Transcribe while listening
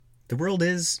The world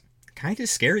is kind of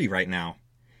scary right now,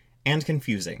 and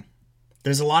confusing.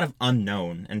 There's a lot of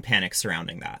unknown and panic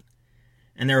surrounding that.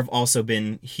 And there have also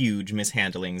been huge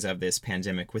mishandlings of this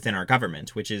pandemic within our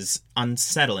government, which is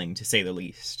unsettling to say the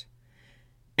least.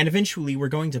 And eventually we're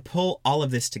going to pull all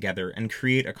of this together and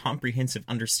create a comprehensive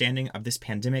understanding of this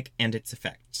pandemic and its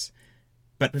effects.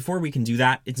 But before we can do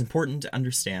that, it's important to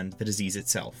understand the disease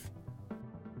itself.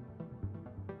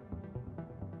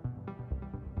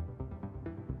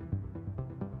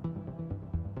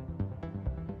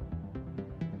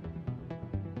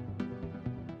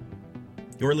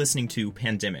 You're listening to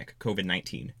Pandemic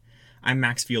COVID-19. I'm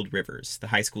Maxfield Rivers, the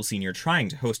high school senior trying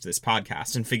to host this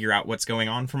podcast and figure out what's going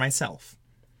on for myself.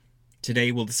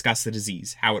 Today we'll discuss the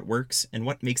disease, how it works, and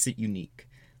what makes it unique.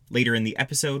 Later in the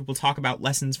episode, we'll talk about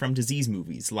lessons from disease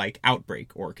movies like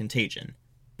Outbreak or Contagion.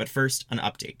 But first, an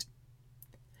update.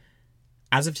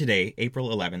 As of today, April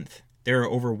 11th, there are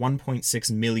over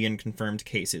 1.6 million confirmed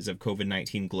cases of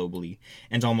COVID-19 globally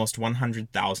and almost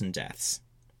 100,000 deaths.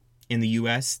 In the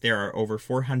US, there are over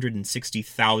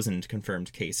 460,000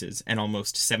 confirmed cases and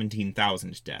almost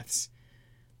 17,000 deaths.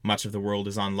 Much of the world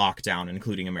is on lockdown,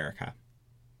 including America.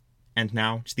 And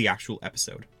now to the actual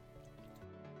episode.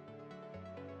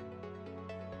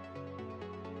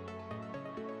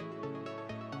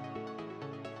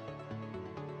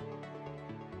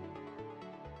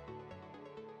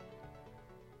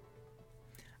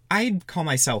 I'd call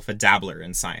myself a dabbler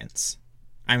in science.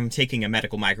 I'm taking a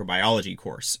medical microbiology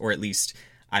course, or at least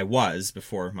I was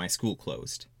before my school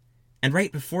closed. And right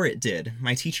before it did,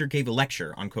 my teacher gave a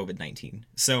lecture on COVID-19,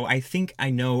 so I think I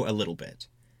know a little bit.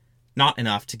 Not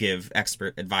enough to give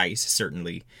expert advice,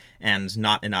 certainly, and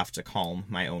not enough to calm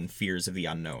my own fears of the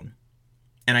unknown.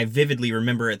 And I vividly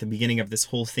remember at the beginning of this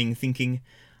whole thing thinking,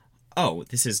 oh,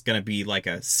 this is gonna be like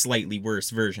a slightly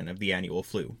worse version of the annual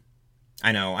flu.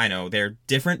 I know, they're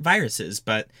different viruses,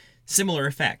 but similar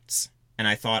effects. And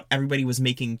I thought everybody was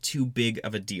making too big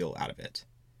of a deal out of it.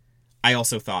 I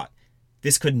also thought,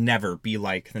 this could never be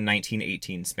like the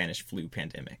 1918 Spanish flu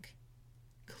pandemic.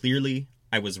 Clearly,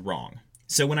 I was wrong.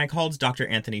 So when I called Dr.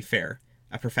 Anthony Fair,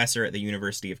 a professor at the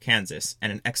University of Kansas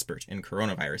and an expert in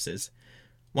coronaviruses,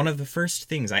 one of the first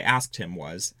things I asked him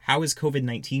was, how is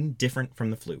COVID-19 different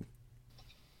from the flu?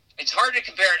 It's hard to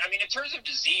compare it. I mean, in terms of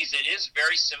disease, it is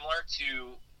very similar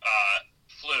to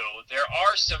flu. There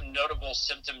are some notable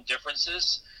symptom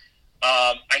differences.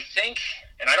 I think,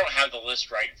 and I don't have the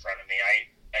list right in front of me,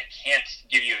 I can't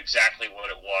give you exactly what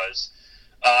it was.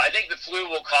 I think the flu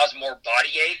will cause more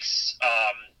body aches,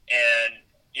 and,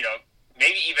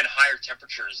 maybe even higher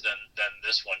temperatures than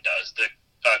this one does. The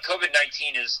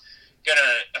COVID-19 is going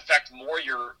to affect more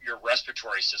your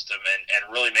respiratory system and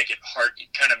really make it hard,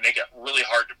 kind of make it really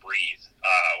hard to breathe,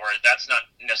 where that's not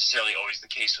necessarily always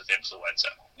the case with influenza.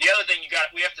 The other thing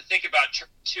we have to think about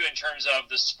too in terms of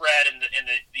the spread and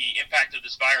the impact of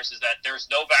this virus is that there's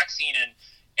no vaccine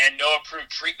and no approved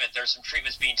treatment. There's some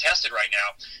treatments being tested right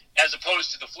now, as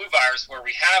opposed to the flu virus where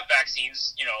we have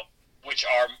vaccines, which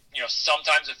are,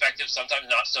 sometimes effective, sometimes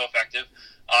not so effective.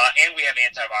 And we have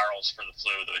antivirals for the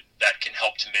flu that can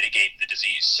help to mitigate the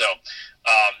disease. So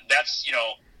that's,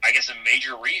 I guess a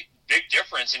major big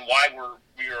difference in why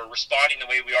we are responding the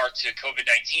way we are to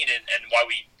COVID-19 and why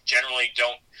we generally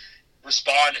don't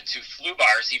respond to flu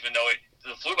virus, even though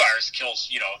the flu virus kills,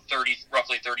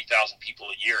 roughly 30,000 people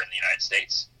a year in the United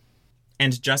States.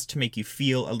 And just to make you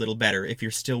feel a little better, if you're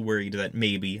still worried that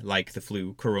maybe, like the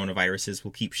flu, coronaviruses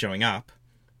will keep showing up.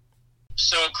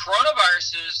 So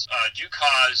coronaviruses do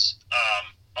cause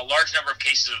a large number of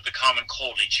cases of the common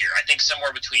cold each year. I think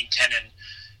somewhere between 10 and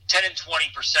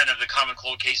 20% of the common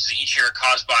cold cases each year are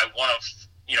caused by a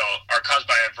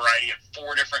variety of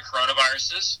 4 different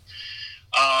coronaviruses.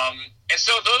 And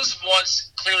so those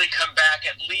ones clearly come back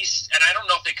at least, and I don't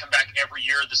know if they come back every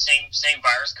year. The same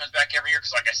virus comes back every year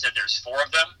because, like I said, there's 4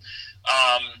 of them.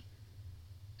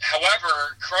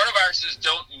 However, coronaviruses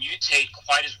don't mutate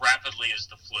quite as rapidly as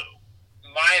the flu.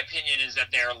 My opinion is that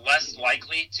they are less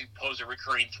likely to pose a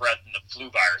recurring threat than the flu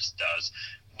virus does,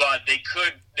 but they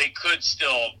could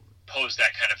still pose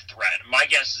that kind of threat. My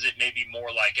guess is it may be more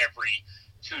like every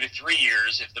 2 to 3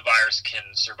 years if the virus can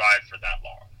survive for that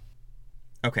long.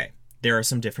 Okay, there are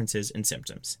some differences in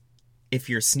symptoms. If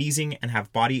you're sneezing and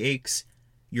have body aches,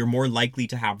 you're more likely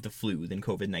to have the flu than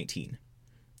COVID-19.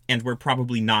 And we're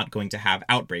probably not going to have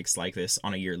outbreaks like this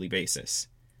on a yearly basis.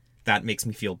 That makes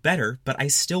me feel better, but I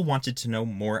still wanted to know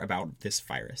more about this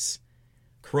virus.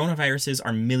 Coronaviruses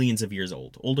are millions of years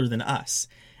old, older than us,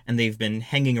 and they've been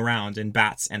hanging around in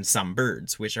bats and some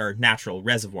birds, which are natural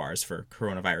reservoirs for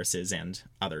coronaviruses and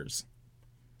others.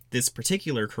 This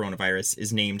particular coronavirus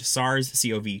is named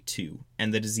SARS-CoV-2,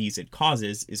 and the disease it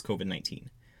causes is COVID-19.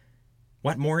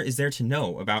 What more is there to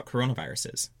know about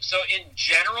coronaviruses? So in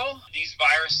general, these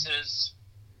viruses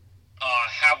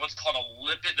have what's called a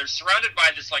lipid. They're surrounded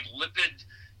by this like lipid,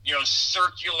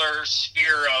 circular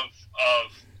sphere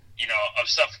of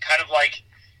stuff. Kind of like,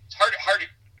 it's hard to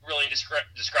really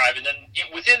describe. And then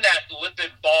within that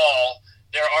lipid ball,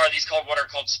 there are these what are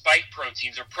called spike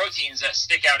proteins, or proteins that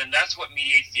stick out, and that's what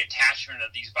mediates the attachment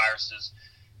of these viruses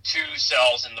to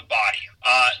cells in the body.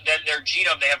 Then their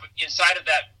genome, they have inside of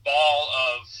that ball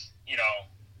of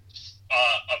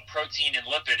protein and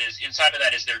lipid, is inside of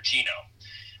that is their genome.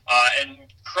 And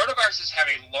coronaviruses have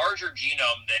a larger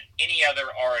genome than any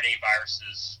other RNA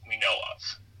viruses we know of.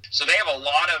 So they have a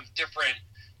lot of different,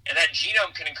 and that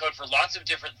genome can encode for lots of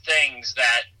different things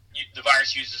that the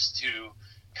virus uses to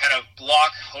kind of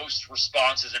block host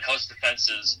responses and host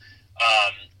defenses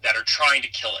that are trying to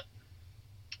kill it.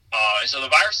 And so the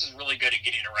virus is really good at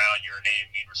getting around your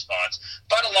innate immune response,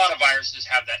 but a lot of viruses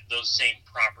have those same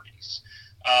properties.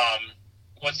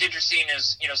 What's interesting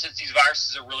is, since these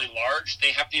viruses are really large,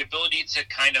 they have the ability to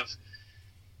kind of,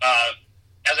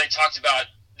 as I talked about,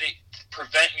 they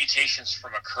prevent mutations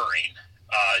from occurring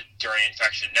during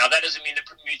infection. Now, that doesn't mean that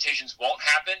mutations won't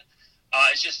happen.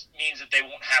 It just means that they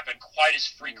won't happen quite as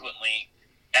frequently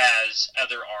as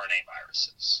other RNA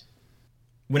viruses.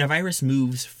 When a virus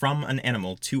moves from an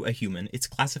animal to a human, it's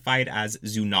classified as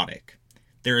zoonotic.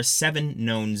 There are 7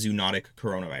 known zoonotic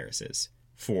coronaviruses.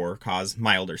 4 cause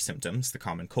milder symptoms, the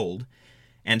common cold,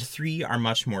 and 3 are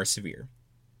much more severe.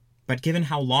 But given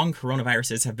how long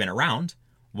coronaviruses have been around,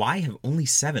 why have only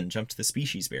 7 jumped the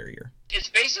species barrier? It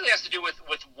basically has to do with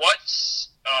what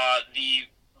the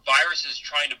virus is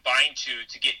trying to bind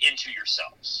to get into your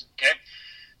cells. Okay,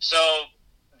 so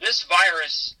this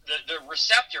virus, the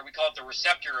receptor, we call it the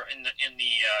receptor in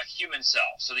the human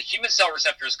cell. So the human cell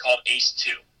receptor is called ACE2.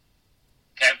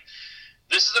 Okay,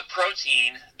 this is a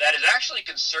protein that is actually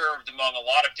conserved among a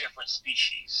lot of different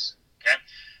species. Okay,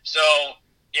 so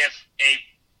if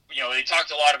they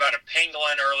talked a lot about a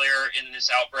pangolin earlier in this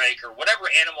outbreak, or whatever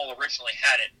animal originally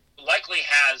had it, likely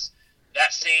has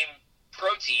that same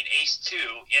protein, ACE2,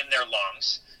 in their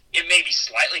lungs. It may be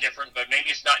slightly different, but maybe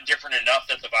it's not different enough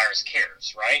that the virus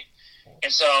cares, right?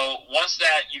 And so once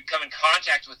that you come in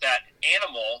contact with that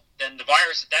animal, then the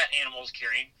virus that animal is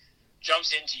carrying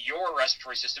jumps into your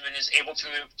respiratory system and is able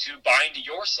to bind to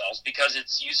your cells, because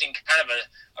it's using kind of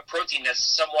a protein that's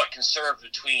somewhat conserved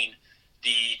between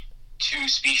the 2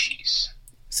 species.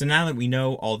 So now that we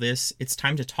know all this, it's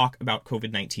time to talk about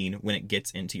COVID-19 when it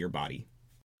gets into your body.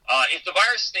 If the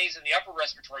virus stays in the upper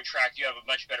respiratory tract, you have a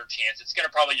much better chance. It's going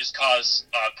to probably just cause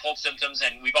cold symptoms,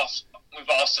 and we've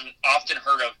also often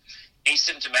heard of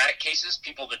asymptomatic cases,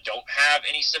 people that don't have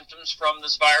any symptoms from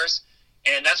this virus,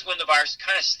 and that's when the virus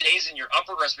kind of stays in your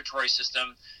upper respiratory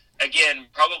system. Again,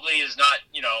 probably is not,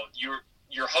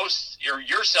 your host or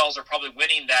your cells are probably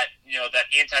winning that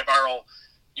antiviral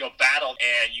battle,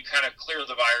 and you kind of clear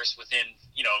the virus within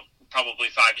probably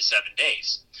 5 to 7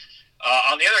 days.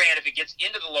 On the other hand, if it gets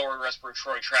into the lower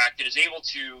respiratory tract, it is able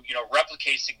to,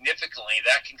 replicate significantly.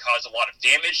 That can cause a lot of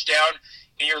damage down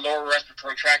in your lower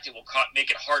respiratory tract. It will make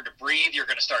it hard to breathe. You're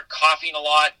going to start coughing a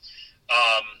lot.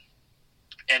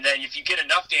 And then if you get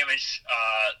enough damage,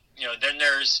 then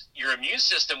your immune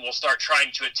system will start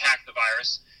trying to attack the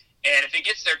virus. And if it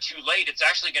gets there too late, it's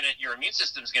actually your immune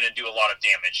system is going to do a lot of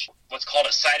damage. What's called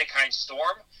a cytokine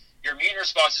storm. Your immune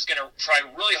response is going to try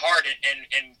really hard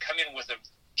and come in with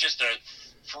just a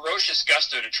ferocious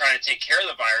gusto to try to take care of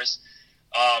the virus.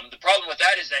 The problem with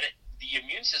that is that the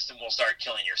immune system will start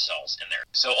killing your cells in there.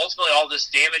 So ultimately, all this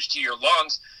damage to your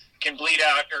lungs can bleed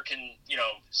out, or can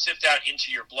sift out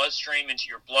into your bloodstream, into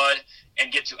your blood,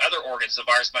 and get to other organs. The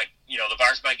virus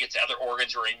might get to other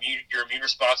organs, or your immune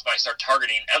response might start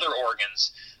targeting other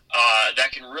organs.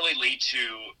 That can really lead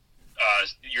to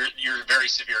your very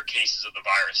severe cases of the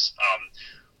virus.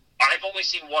 I've only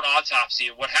seen one autopsy.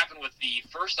 What happened with the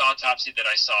first autopsy that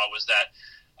I saw was that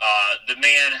the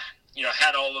man,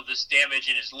 had all of this damage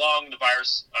in his lung. The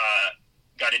virus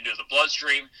got into the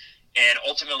bloodstream, and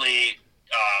ultimately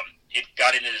it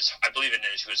got into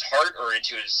into his heart, or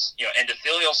into his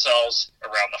endothelial cells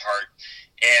around the heart.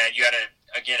 And you had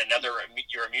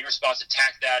your immune response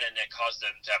attacked that, and it caused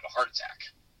them to have a heart attack.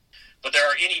 But there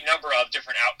are any number of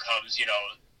different outcomes. You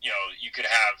could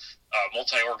have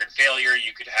multi-organ failure.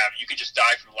 You could just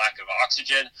die from lack of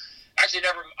oxygen. Actually,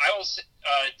 I will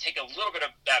take a little bit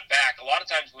of that back. A lot of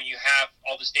times when you have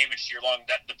all this damage to your lung,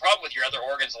 the problem with your other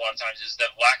organs a lot of times is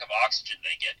that lack of oxygen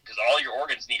they get, because all your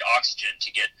organs need oxygen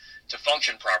to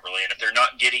function properly. And if they're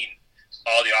not getting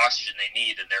all the oxygen they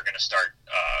need, and they're going to start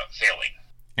failing.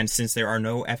 And since there are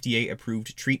no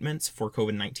FDA-approved treatments for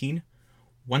COVID-19,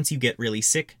 once you get really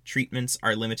sick, treatments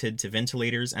are limited to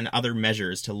ventilators and other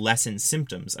measures to lessen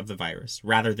symptoms of the virus,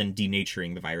 rather than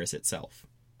denaturing the virus itself.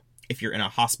 If you're in a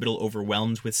hospital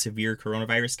overwhelmed with severe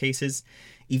coronavirus cases,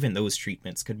 even those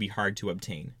treatments could be hard to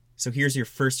obtain. So here's your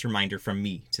first reminder from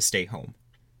me to stay home.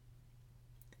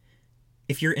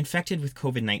 If you're infected with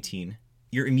COVID-19,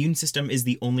 your immune system is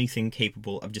the only thing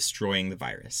capable of destroying the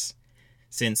virus.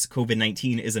 Since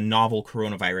COVID-19 is a novel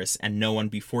coronavirus and no one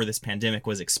before this pandemic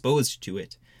was exposed to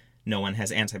it, no one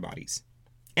has antibodies.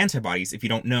 Antibodies, if you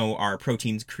don't know, are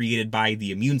proteins created by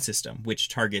the immune system, which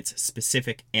targets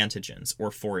specific antigens or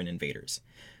foreign invaders.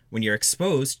 When you're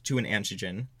exposed to an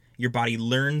antigen, your body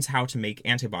learns how to make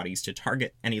antibodies to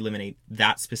target and eliminate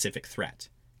that specific threat.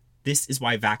 This is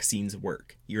why vaccines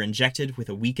work. You're injected with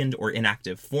a weakened or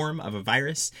inactive form of a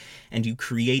virus, and you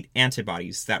create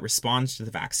antibodies that respond to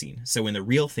the vaccine. So when the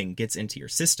real thing gets into your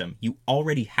system, you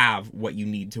already have what you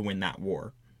need to win that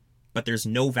war. But there's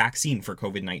no vaccine for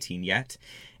COVID-19 yet,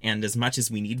 and as much as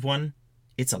we need one,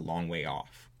 it's a long way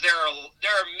off. There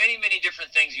are many, many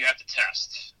different things you have to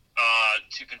test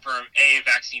to confirm, A,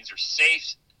 vaccines are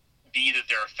safe, B, that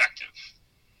they're effective.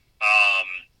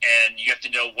 And you have to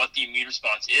know what the immune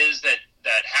response is that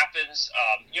happens.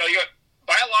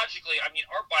 Biologically, I mean,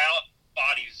 our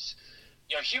bodies,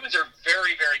 humans are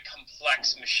very, very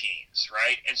complex machines,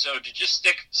 right? And so to just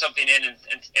stick something in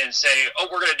and say, oh,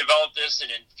 we're going to develop this,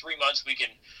 and in 3 months we can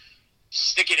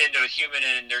stick it into a human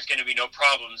and there's going to be no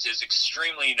problems is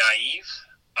extremely naive.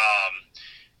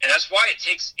 And that's why it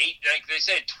takes like they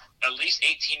say, at least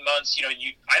 18 months. I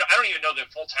don't even know the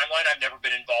full timeline. I've never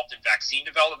been involved in vaccine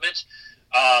development.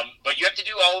 But you have to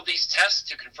do all of these tests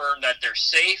to confirm that they're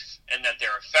safe and that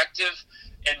they're effective.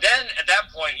 And then at that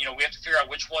point, we have to figure out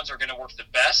which ones are going to work the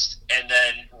best and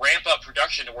then ramp up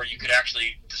production to where you could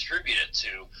actually distribute it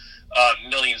to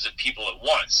millions of people at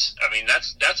once. I mean,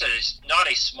 that's not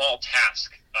a small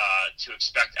task to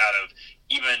expect out of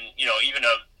even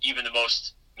the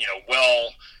most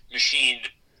well-machined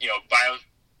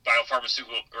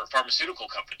biopharmaceutical or pharmaceutical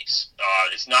companies.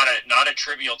 It's not a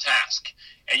trivial task,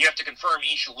 and you have to confirm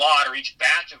each lot or each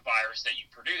batch of virus that you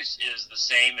produce is the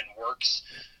same and works.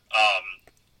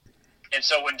 And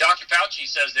so when Dr. Fauci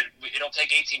says that it'll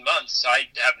take 18 months,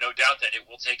 I have no doubt that it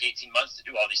will take 18 months to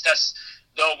do all these tests.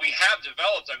 Though we have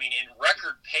developed, in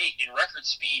record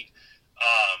speed,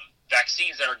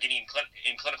 vaccines that are getting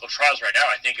in clinical trials right now.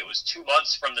 I think it was 2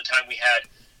 months from the time we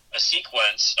had a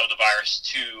sequence of the virus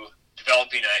to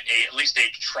developing at least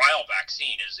a trial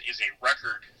vaccine is a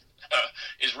record.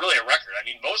 Is really a record. I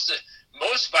mean, most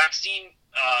vaccines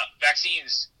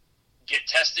get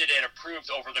tested and approved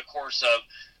over the course of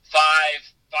 5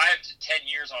 to 10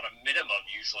 years on a minimum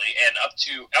usually, and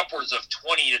upwards of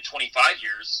 20 to 25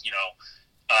 years.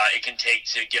 It can take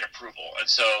to get approval, and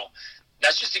so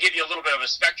that's just to give you a little bit of a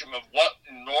spectrum of what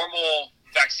normal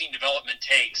vaccine development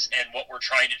takes and what we're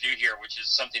trying to do here, which is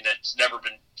something that's never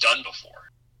been done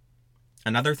before.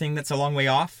 Another thing that's a long way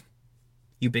off?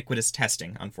 Ubiquitous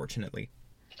testing, unfortunately.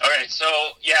 Okay,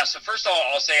 so first of all,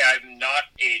 I'll say I'm not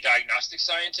a diagnostic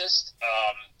scientist,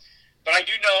 but I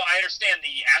do know, I understand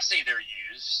the assay they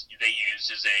use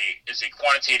is a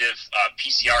quantitative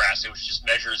PCR assay, which just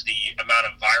measures the amount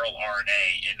of viral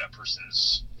RNA in a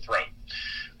person's throat.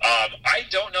 I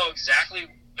don't know exactly.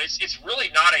 It's really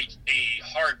not a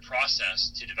hard process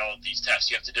to develop these tests.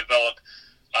 You have to develop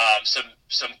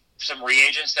some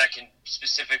reagents that can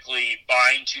specifically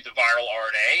bind to the viral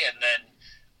RNA, and then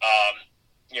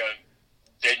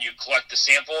then you collect the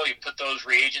sample, you put those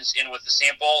reagents in with the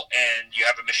sample, and you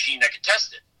have a machine that can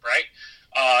test it, right?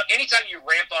 Anytime you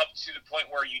ramp up to the point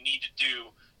where you need to do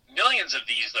millions of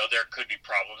these, though, there could be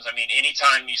problems. I mean,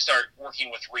 anytime you start working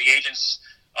with reagents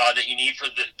that you need for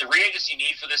the reagents you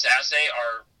need for this assay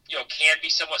are, can be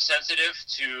somewhat sensitive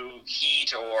to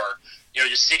heat or,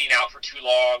 just sitting out for too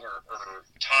long or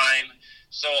time.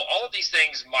 So all of these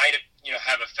things might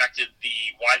have affected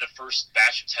why the first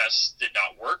batch of tests did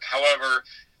not work. However,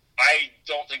 I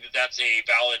don't think that that's a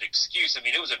valid excuse. I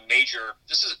mean, this was a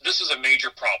major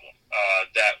problem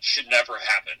that should never have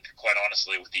happened, quite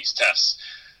honestly, with these tests,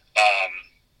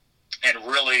 and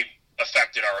really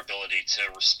affected our ability to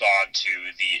respond to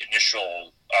the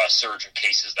initial surge of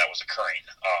cases that was occurring.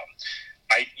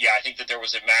 I think that there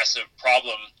was a massive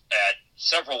problem at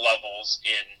several levels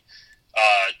in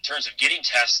terms of getting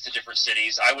tests to different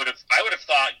cities. I would have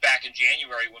thought back in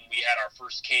January when we had our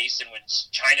first case and when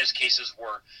China's cases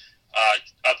were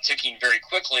upticking very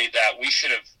quickly that we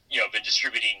should have been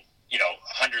distributing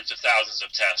hundreds of thousands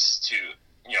of tests to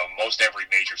most every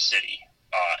major city.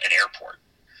 an airport.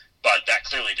 But that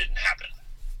clearly didn't happen.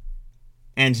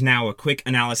 And now a quick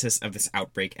analysis of this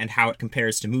outbreak and how it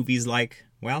compares to movies like,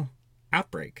 well,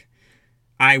 Outbreak.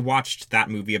 I watched that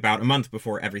movie about a month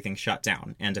before everything shut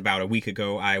down, and about a week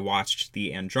ago I watched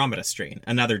The Andromeda Strain,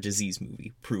 another disease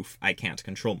movie, proof I can't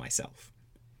control myself.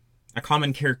 A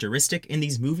common characteristic in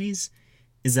these movies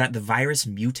is that the virus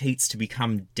mutates to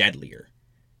become deadlier.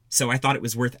 So I thought it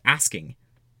was worth asking,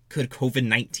 could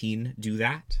COVID-19 do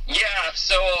that? Yeah,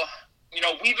 so,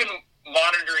 we've been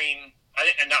monitoring,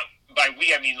 and not by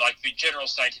we, I mean like the general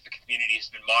scientific community has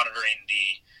been monitoring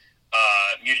the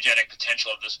mutagenic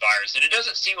potential of this virus, and it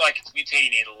doesn't seem like it's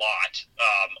mutating a lot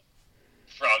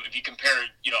from, if you compare,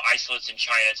 isolates in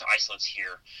China to isolates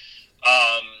here.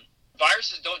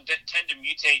 Viruses don't tend to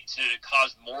mutate to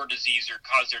cause more disease or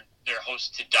cause their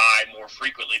host to die more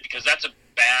frequently, because that's a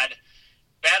bad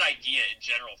idea in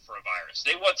general for a virus.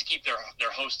 They want to keep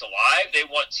their host alive. They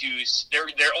want to,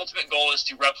 their ultimate goal is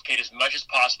to replicate as much as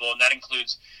possible, and that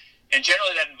includes, and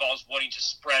generally that involves wanting to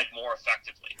spread more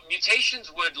effectively. Mutations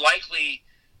would likely,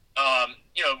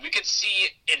 we could see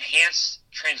enhanced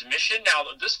transmission. Now,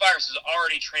 this virus is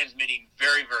already transmitting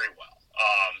very, very well.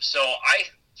 So I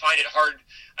find it hard.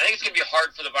 I think it's going to be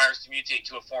hard for the virus to mutate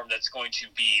to a form that's going to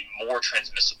be more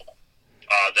transmissible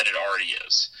than it already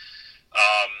is.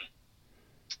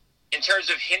 In terms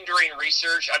of hindering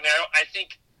research, I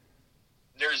think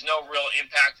there's no real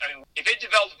impact. If it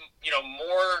developed,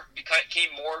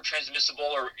 became more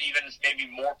transmissible or even maybe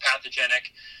more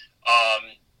pathogenic,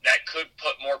 that could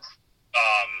put more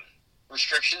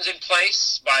restrictions in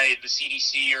place by the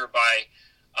CDC or by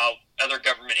other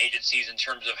government agencies in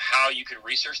terms of how you could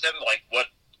research them, like what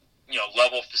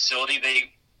level of facility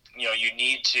you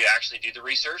need to actually do the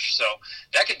research. So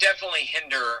that could definitely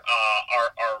hinder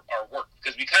our work,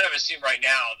 because we kind of assume right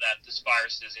now that this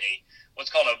virus is what's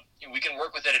called we can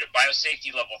work with it at a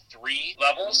biosafety level 3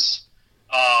 levels.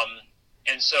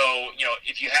 And so,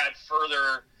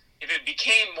 if it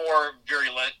became more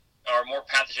virulent or more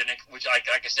pathogenic, which like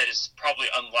I said is probably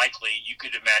unlikely, you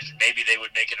could imagine maybe they would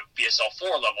make it a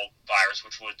BSL-4 level virus,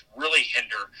 which would really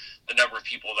hinder the number of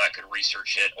people that could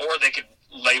research it, or they could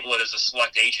label it as a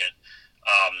select agent,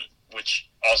 which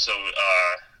also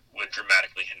would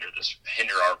dramatically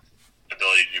hinder our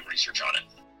ability to do research on it.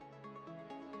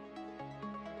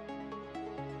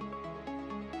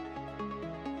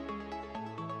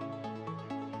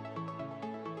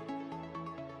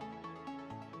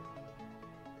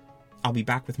 I'll be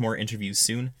back with more interviews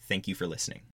soon. Thank you for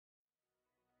listening.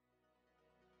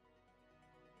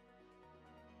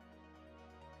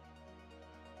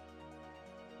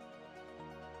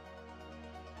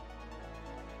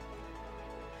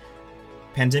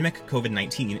 Pandemic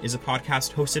COVID-19 is a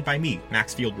podcast hosted by me,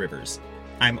 Maxfield Rivers.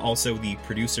 I'm also the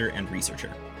producer and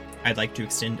researcher. I'd like to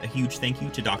extend a huge thank you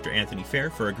to Dr. Anthony Fair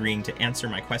for agreeing to answer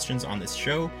my questions on this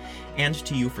show, and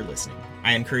to you for listening.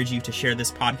 I encourage you to share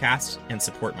this podcast and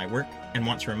support my work, and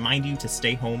want to remind you to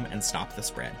stay home and stop the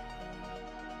spread.